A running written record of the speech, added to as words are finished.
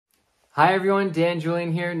Hi everyone,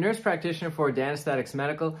 Julien here, nurse practitioner for Anesthetics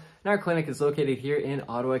Medical, and our clinic is located here in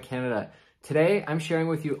Ottawa, Canada. Today, I'm sharing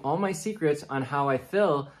with you all my secrets on how I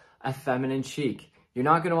fill a feminine cheek. You're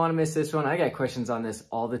not going to want to miss this one. I get questions on this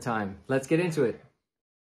all the time. Let's get into it.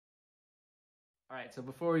 All right, so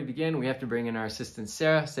before we begin, we have to bring in our assistant,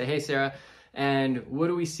 Sarah. Say, hey, Sarah. And what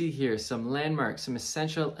do we see here? Some landmarks, some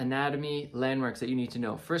essential anatomy landmarks that you need to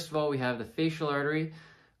know. First of all, we have the facial artery,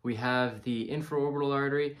 we have the infraorbital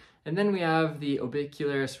artery, and then we have the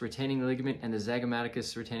orbicularis retaining ligament and the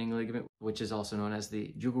zygomaticus retaining ligament, which is also known as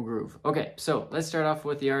the jugal groove. Okay, so let's start off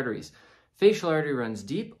with the arteries. Facial artery runs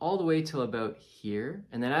deep all the way till about here,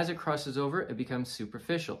 and then as it crosses over, it becomes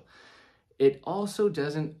superficial. It also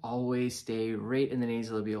doesn't always stay right in the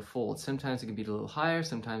nasolabial fold. Sometimes it can be a little higher,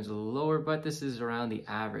 sometimes a little lower, but this is around the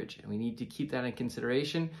average. And we need to keep that in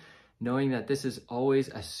consideration, knowing that this is always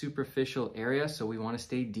a superficial area, so we want to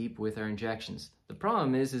stay deep with our injections. The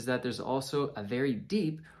problem is that there's also a very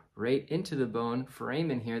deep right into the bone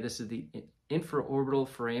foramen here. This is the infraorbital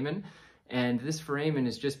foramen. And this foramen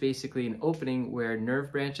is just basically an opening where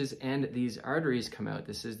nerve branches and these arteries come out.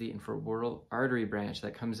 This is the infraorbital artery branch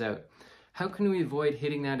that comes out. How can we avoid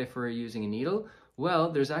hitting that if we're using a needle?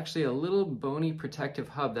 Well, there's actually a little bony protective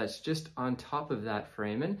hub that's just on top of that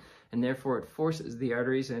foramen, and therefore it forces the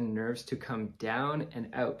arteries and nerves to come down and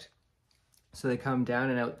out. So they come down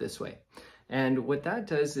and out this way. And what that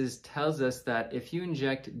does is tells us that if you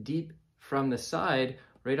inject deep from the side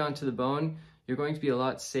right onto the bone, you're going to be a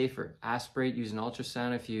lot safer. Aspirate, use an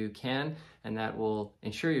ultrasound if you can, and that will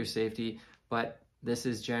ensure your safety. But this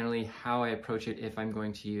is generally how I approach it if I'm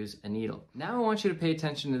going to use a needle. Now I want you to pay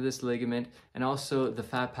attention to this ligament and also the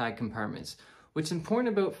fat pad compartments. What's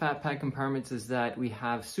important about fat pad compartments is that we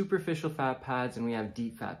have superficial fat pads and we have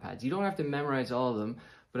deep fat pads. You don't have to memorize all of them,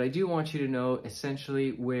 but I do want you to know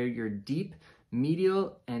essentially where your deep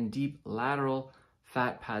medial and deep lateral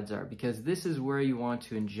fat pads are, because this is where you want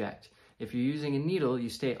to inject. If you're using a needle, you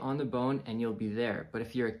stay on the bone and you'll be there. But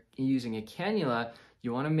if you're using a cannula,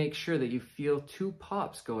 you want to make sure that you feel 2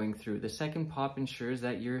 pops going through. The second pop ensures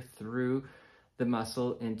that you're through the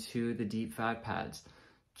muscle into the deep fat pads.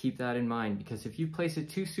 Keep that in mind, because if you place it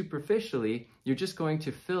too superficially, you're just going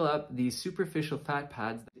to fill up these superficial fat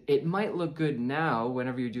pads. It might look good now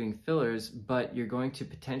whenever you're doing fillers, but you're going to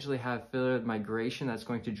potentially have filler migration that's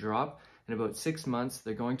going to drop. In about 6 months,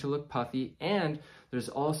 they're going to look puffy, and there's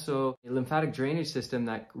also a lymphatic drainage system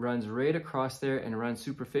that runs right across there and runs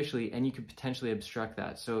superficially, and you could potentially obstruct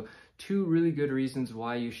that. So 2 really good reasons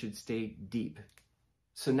why you should stay deep.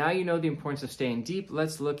 So now you know the importance of staying deep.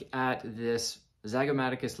 Let's look at this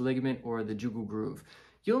zygomaticus ligament or the jugal groove.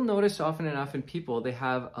 You'll notice often enough in people, they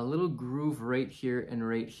have a little groove right here,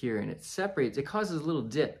 and it separates, it causes a little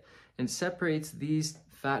dip and separates these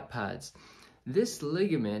fat pads. This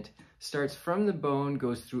ligament starts from the bone,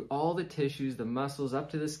 goes through all the tissues, the muscles, up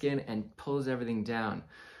to the skin, and pulls everything down.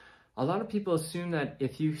 A lot of people assume that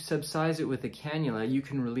if you subcise it with a cannula, you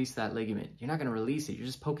can release that ligament. You're not going to release it. You're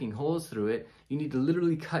just poking holes through it. You need to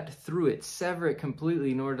literally cut through it, sever it completely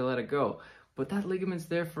in order to let it go. But that ligament's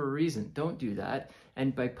there for a reason. Don't do that.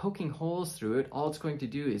 And by poking holes through it, all it's going to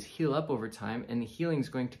do is heal up over time, and the healing is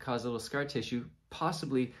going to cause a little scar tissue,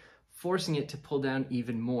 possibly forcing it to pull down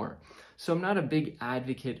even more. So I'm not a big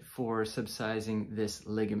advocate for subcising this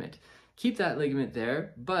ligament. Keep that ligament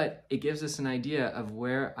there, but it gives us an idea of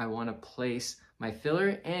where I want to place my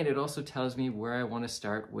filler, and it also tells me where I want to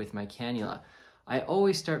start with my cannula. I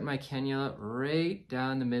always start my cannula right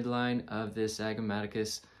down the midline of this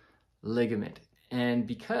zygomaticus ligament. And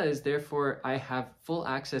because, therefore, I have full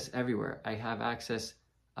access everywhere. I have access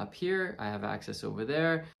up here, I have access over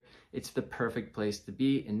there. It's the perfect place to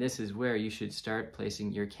be, and this is where you should start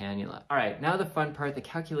placing your cannula. All right, now the fun part, the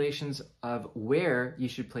calculations of where you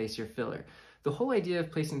should place your filler. The whole idea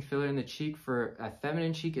of placing filler in the cheek for a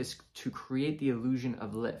feminine cheek is to create the illusion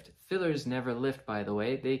of lift. Fillers never lift, by the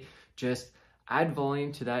way. They just add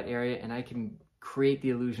volume to that area, and I can create the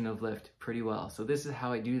illusion of lift pretty well. So this is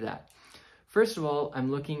how I do that. First of all, I'm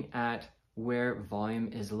looking at where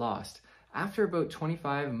volume is lost. After about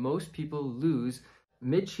 25, most people lose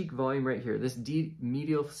mid-cheek volume right here. This deep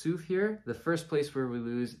medial soop here, the first place where we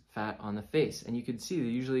lose fat on the face. And you can see they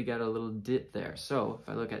usually got a little dip there. So if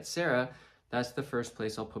I look at Sarah, that's the first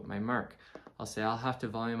place I'll put my mark. I'll say I'll have to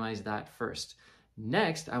volumize that first.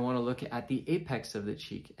 Next, I want to look at the apex of the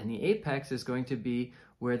cheek. And the apex is going to be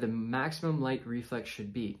where the maximum light reflex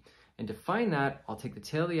should be. And to find that, I'll take the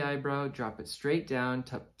tail of the eyebrow, drop it straight down,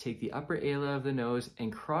 take the upper ala of the nose,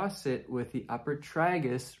 and cross it with the upper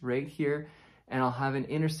tragus right here, and I'll have an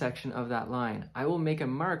intersection of that line. I will make a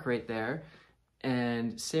mark right there,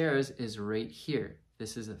 and Sarah's is right here.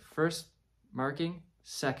 This is the first marking,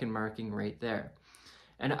 second marking right there.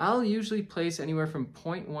 And I'll usually place anywhere from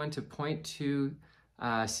 0.1 to 0.2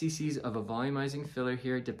 cc's of a volumizing filler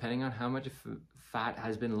here, depending on how much fat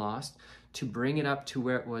has been lost, to bring it up to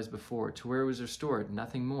where it was before, to where it was restored,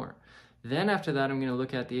 nothing more. Then after that, I'm going to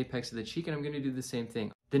look at the apex of the cheek and I'm going to do the same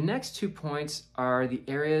thing. The next 2 points are the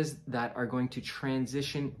areas that are going to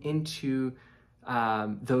transition into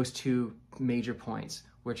those 2 major points,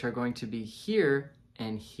 which are going to be here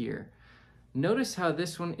and here. Notice how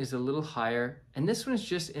this one is a little higher and this one is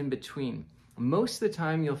just in between. Most of the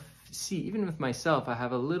time you'll see, even with myself, I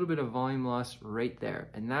have a little bit of volume loss right there,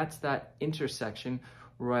 and that's that intersection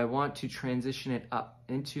where I want to transition it up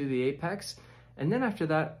into the apex. And then after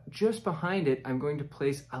that, just behind it, I'm going to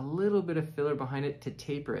place a little bit of filler behind it to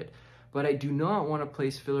taper it. But I do not want to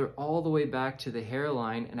place filler all the way back to the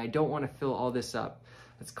hairline, and I don't want to fill all this up.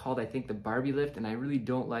 That's called, I think, the Barbie lift, and I really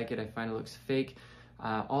don't like it. I find it looks fake.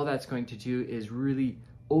 All that's going to do is really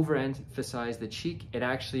overemphasize the cheek. It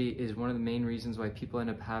actually is one of the main reasons why people end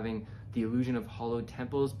up having the illusion of hollowed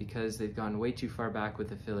temples, because they've gone way too far back with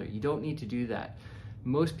the filler. You don't need to do that.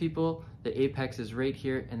 Most people, the apex is right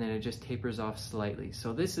here and then it just tapers off slightly.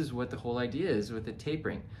 So this is what the whole idea is with the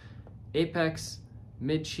tapering. Apex,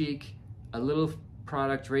 mid cheek, a little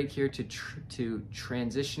product right here to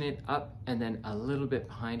transition it up, and then a little bit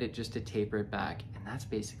behind it just to taper it back. And that's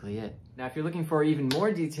basically it. Now, if you're looking for even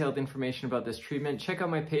more detailed information about this treatment, check out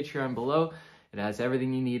my Patreon below. It has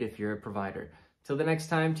everything you need if you're a provider. Till the next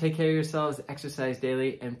time, take care of yourselves, exercise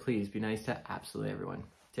daily, and please be nice to absolutely everyone.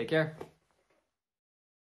 Take care.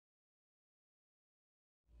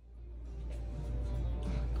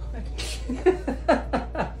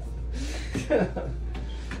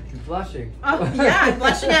 You're blushing. Oh, yeah, I'm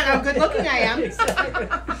blushing at how good looking I am. Exactly.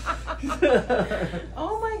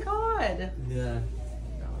 Oh my god. Yeah.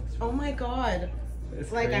 Oh my god.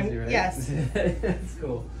 It's like crazy, I'm right? yes. It's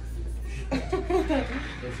cool.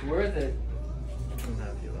 It's worth it. I'm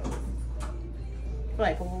happy about it.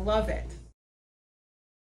 Like, love it.